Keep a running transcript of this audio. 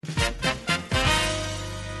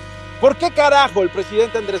¿Por qué carajo el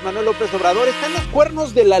presidente Andrés Manuel López Obrador está en los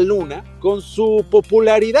cuernos de la luna con su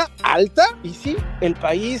popularidad alta? Y sí, el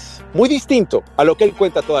país muy distinto a lo que él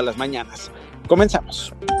cuenta todas las mañanas.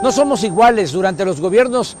 Comenzamos. No somos iguales. Durante los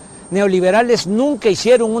gobiernos neoliberales nunca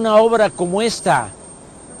hicieron una obra como esta.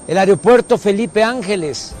 El aeropuerto Felipe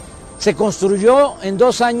Ángeles se construyó en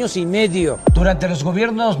 2 años y medio. Durante los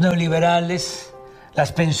gobiernos neoliberales,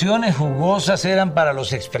 las pensiones jugosas eran para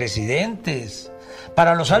los expresidentes,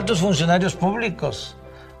 para los altos funcionarios públicos.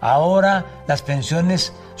 Ahora las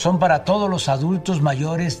pensiones son para todos los adultos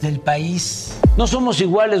mayores del país. No somos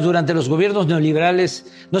iguales. Durante los gobiernos neoliberales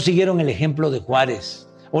no siguieron el ejemplo de Juárez.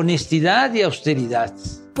 Honestidad y austeridad.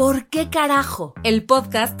 ¿Por qué carajo? El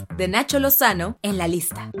podcast de Nacho Lozano en La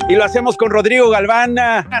Lista. Y lo hacemos con Rodrigo Galván.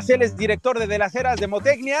 Él es director de las Heras de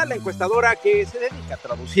Demotecnia, la encuestadora que se dedica a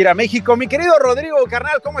traducir a México. Mi querido Rodrigo,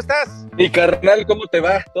 carnal, ¿cómo estás? Mi carnal, ¿cómo te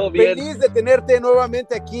va? ¿Todo bien? Feliz de tenerte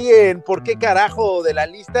nuevamente aquí en ¿Por qué carajo? De La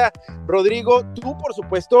Lista. Rodrigo, tú, por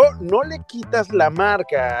supuesto, no le quitas la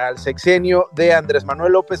marca al sexenio de Andrés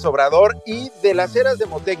Manuel López Obrador y de las Heras de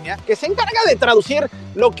Demotecnia, que se encarga de traducir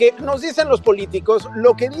lo que nos dicen los políticos,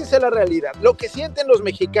 lo que dice la realidad, lo que sienten los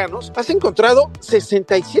mexicanos. ¿Has encontrado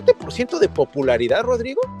 67% de popularidad,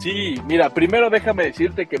 Rodrigo? Sí, mira, primero déjame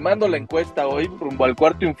decirte que mando la encuesta hoy rumbo al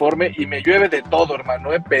cuarto informe y me llueve de todo,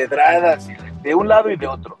 hermano, pedradas de un lado y de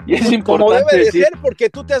otro. Y es importante como debe de decir... ser,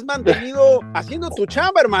 porque tú te has mantenido haciendo tu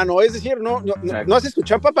chamba, hermano. Es decir, no haces tu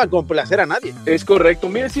chamba para complacer a nadie. Es correcto.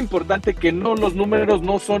 Mira, es importante que los números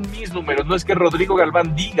no son mis números. No es que Rodrigo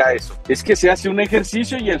Galván diga eso. Es que se hace un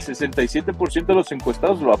ejercicio y el 67% de los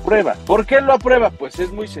encuestados lo aprueba. ¿Por qué lo aprueba? Pues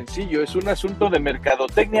es muy sencillo. Es un asunto de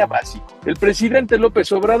mercadotecnia básico. El presidente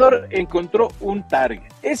López Obrador encontró un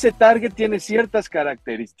target. Ese target tiene ciertas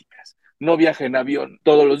características. No viaja en avión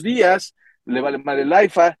todos los días, le vale mal el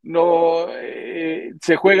AIFA, no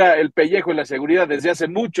se juega el pellejo en la seguridad desde hace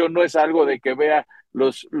mucho, no es algo de que vea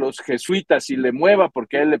los jesuitas y le mueva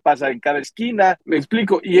porque a él le pasa en cada esquina, me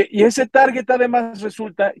explico, y ese target además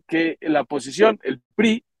resulta que la oposición, el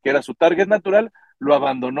PRI, que era su target natural, lo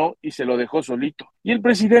abandonó y se lo dejó solito, y el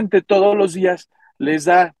presidente todos los días les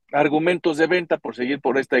da argumentos de venta por seguir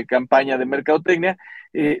por esta campaña de mercadotecnia,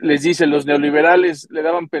 les dice, los neoliberales le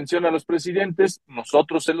daban pensión a los presidentes,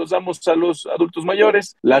 nosotros se los damos a los adultos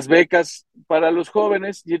mayores, las becas para los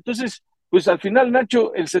jóvenes, y entonces, pues al final,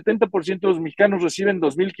 Nacho, el 70% de los mexicanos reciben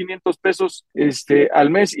 2,500 pesos al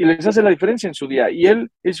mes y les hace la diferencia en su día, y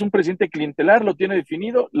él es un presidente clientelar, lo tiene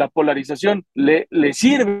definido, la polarización le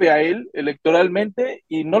sirve a él electoralmente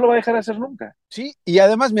y no lo va a dejar hacer nunca. Sí, y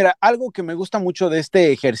además, mira, algo que me gusta mucho de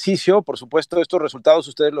este ejercicio, por supuesto, estos resultados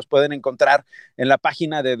ustedes los pueden encontrar en la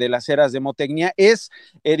página de las Heras de Demotecnia, es,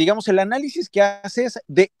 digamos, el análisis que haces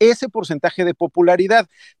de ese porcentaje de popularidad.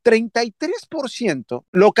 33%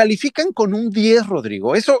 lo califican con un 10,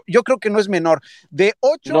 Rodrigo. Eso yo creo que no es menor. De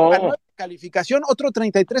 8 a 9 calificación, otro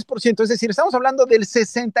 33%. Es decir, estamos hablando del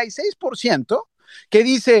 66% que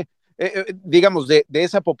dice... digamos, de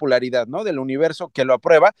esa popularidad, ¿no? Del universo que lo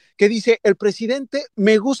aprueba, que dice, el presidente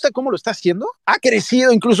me gusta cómo lo está haciendo, ha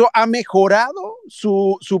crecido, incluso ha mejorado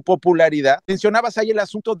su popularidad. Mencionabas ahí el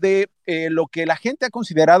asunto de lo que la gente ha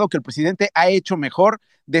considerado que el presidente ha hecho mejor.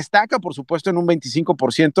 Destaca, por supuesto, en un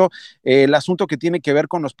 25% el asunto que tiene que ver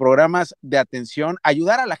con los programas de atención,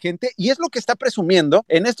 ayudar a la gente, y es lo que está presumiendo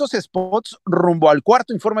en estos spots rumbo al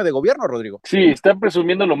cuarto informe de gobierno, Rodrigo. Sí, están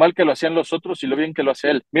presumiendo lo mal que lo hacían los otros y lo bien que lo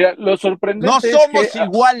hace él. Mira, lo sorprendente no somos es que,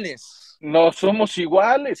 iguales. No somos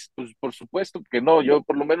iguales, pues por supuesto que no, yo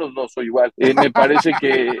por lo menos no soy igual. Me parece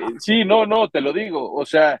que, sí, no, te lo digo, o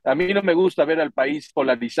sea, a mí no me gusta ver al país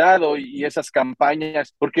polarizado y esas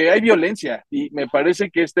campañas, porque hay violencia y me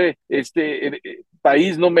parece que este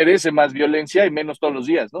país no merece más violencia y menos todos los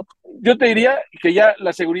días, ¿no? Yo te diría que ya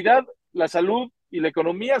la seguridad, la salud y la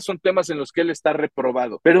economía son temas en los que él está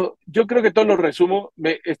reprobado, pero yo creo que todo lo resumo.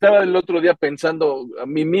 Estaba el otro día pensando a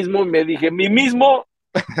mí mismo y me dije,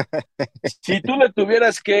 si tú le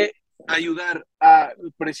tuvieras que ayudar al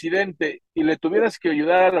presidente y le tuvieras que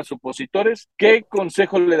ayudar a los opositores, ¿qué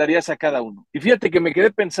consejo le darías a cada uno? Y fíjate que me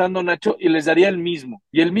quedé pensando, Nacho, y les daría el mismo.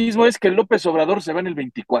 Y el mismo es que López Obrador se va en el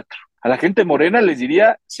 24. A la gente morena les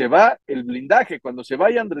diría, se va el blindaje. Cuando se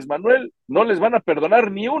vaya Andrés Manuel, no les van a perdonar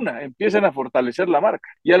ni una. Empiecen a fortalecer la marca.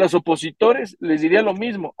 Y a los opositores les diría lo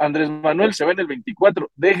mismo. Andrés Manuel se va en el 24.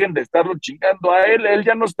 Dejen de estarlo chingando a él. Él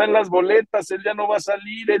ya no está en las boletas. Él ya no va a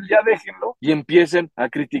salir. Él ya déjenlo. Y empiecen a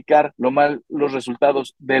criticar lo mal los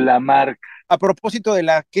resultados de la marca. a propósito de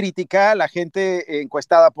la crítica, la gente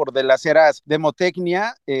encuestada por De las Heras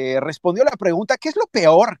Demotecnia respondió a la pregunta, ¿qué es lo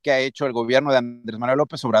peor que ha hecho el gobierno de Andrés Manuel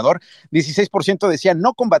López Obrador? 16% decía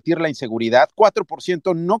no combatir la inseguridad,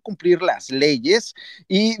 4% no cumplir las leyes,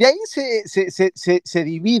 y de ahí se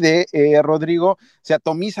divide, Rodrigo, se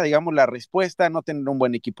atomiza, digamos, la respuesta, no tener un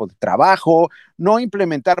buen equipo de trabajo, no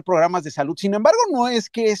implementar programas de salud. Sin embargo, no es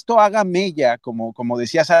que esto haga mella, como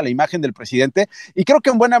decías, a la imagen del presidente, y creo que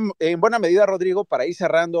en buena medida, Rodrigo, para ir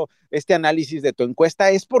cerrando este análisis de tu encuesta,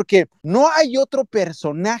 es porque no hay otro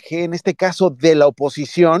personaje, en este caso de la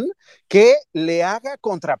oposición, que le haga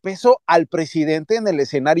contrapeso al presidente en el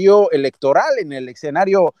escenario electoral, en el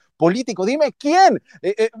escenario político. Dime quién.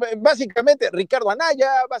 Básicamente Ricardo Anaya,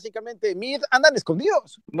 básicamente Mid, andan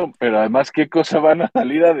escondidos. No, pero además, ¿qué cosa van a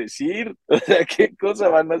salir a decir? O sea, ¿qué cosa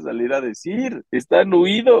van a salir a decir? Están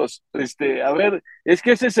huidos. A ver, es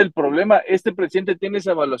que ese es el problema. Este presidente tiene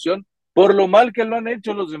esa evaluación por lo mal que lo han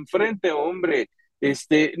hecho los de enfrente, hombre.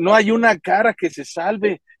 No hay una cara que se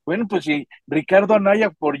salve. Bueno, pues si Ricardo Anaya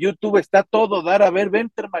por YouTube está todo dar, a ver,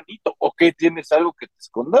 vente hermanito, ¿o qué? ¿Tienes algo que te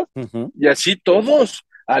escondas? Y así todos,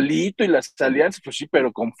 Alito y las alianzas, pues sí,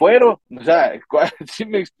 pero con fuero, o sea, ¿sí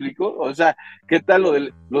me explico? O sea, ¿qué tal lo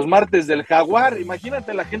de los martes del Jaguar?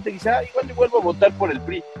 Imagínate la gente que dice, igual y vuelvo a votar por el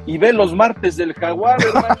PRI, y ve los martes del Jaguar,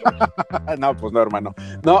 hermano. No, pues no, hermano.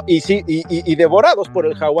 No, y sí, y devorados por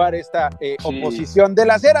el Jaguar esta oposición de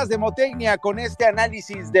las Heras Demotecnia con este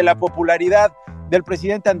análisis de la popularidad del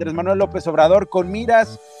presidente Andrés Manuel López Obrador con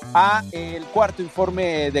miras a el cuarto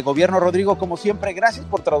informe de gobierno. Rodrigo, como siempre, gracias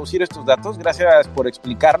por traducir estos datos, gracias por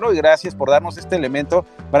explicarlo y gracias por darnos este elemento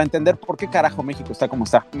para entender por qué carajo México está como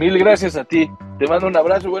está. Mil gracias a ti. Te mando un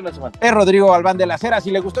abrazo y buena semana. Es Rodrigo Galván de las Heras.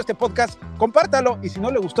 Si le gustó este podcast, compártalo y si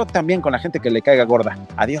no le gustó, también con la gente que le caiga gorda.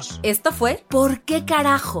 Adiós. Esto fue ¿Por qué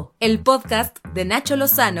carajo? El podcast de Nacho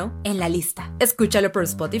Lozano en La Lista. Escúchalo por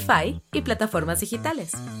Spotify y plataformas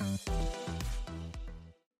digitales.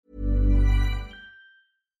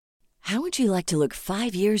 How would you like to look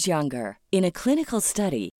 5 years younger? In a clinical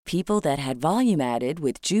study, people that had volume added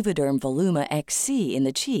with Juvederm Voluma XC in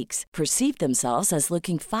the cheeks perceived themselves as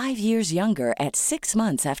looking 5 years younger at 6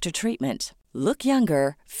 months after treatment. Look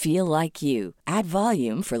younger, feel like you. Add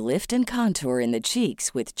volume for lift and contour in the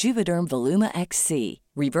cheeks with Juvederm Voluma XC.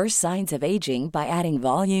 Reverse signs of aging by adding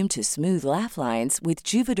volume to smooth laugh lines with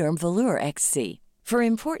Juvederm Volure XC. For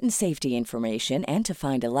important safety information and to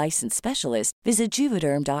find a licensed specialist, visit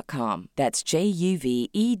Juvederm.com. That's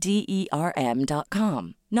JUVEDERM.com.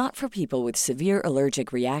 Not for people with severe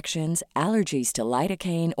allergic reactions, allergies to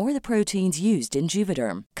lidocaine, or the proteins used in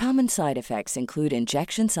Juvederm. Common side effects include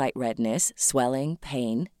injection site redness, swelling,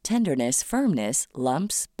 pain, tenderness, firmness,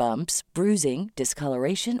 lumps, bumps, bruising,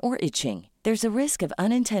 discoloration, or itching. There's a risk of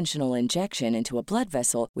unintentional injection into a blood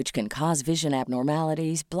vessel, which can cause vision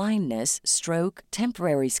abnormalities, blindness, stroke,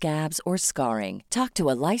 temporary scabs, or scarring. Talk to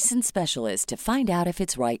a licensed specialist to find out if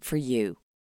it's right for you.